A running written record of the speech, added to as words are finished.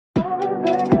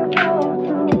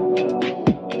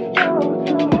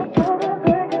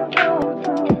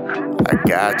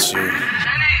got you.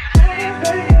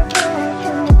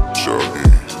 Chucky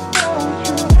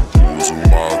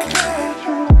Uzumaki.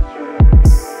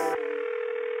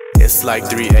 It's like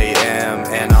 3 a.m.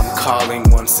 and I'm calling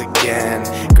once again.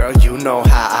 Girl, you know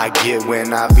how I get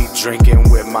when I be drinking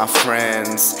with my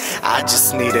friends. I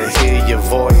just need to hear your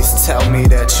voice. Tell me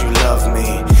that you love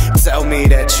me. Tell me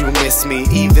that you miss me,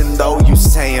 even though you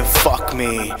saying fuck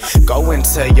me. Go and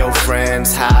tell your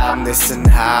friends how I'm this and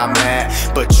how I'm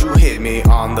at, but you hit me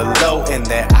on the low and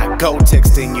then I go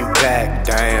texting you back.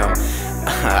 Damn.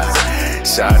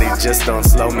 Shawty, just don't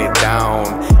slow me down.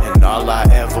 And all I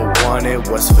ever wanted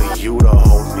was for you to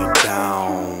hold me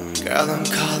down. Girl, I'm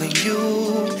calling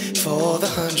you for the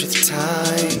 100th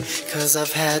time, cause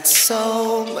I've had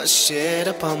so much shit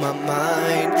up on my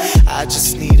mind. I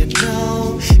just need to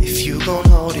know if you gon'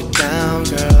 hold it down,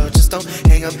 girl. Just don't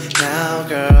hang up now,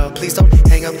 girl. Please don't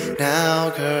hang up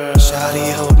now, girl.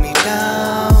 Shawty, hold me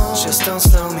down. Just don't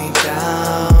slow me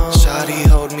down. Shawty,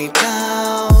 hold me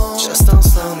down. Just don't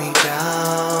slow me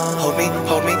down. Hold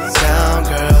me down,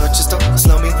 girl. Just don't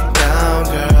slow me down,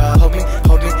 girl. Hold me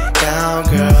down,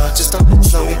 girl. Just don't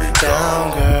slow me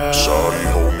down, girl. Shawty,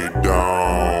 hold me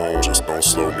down. Just don't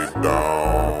slow me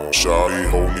down. Shawty,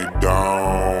 hold me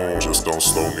down. Just don't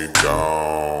slow me down.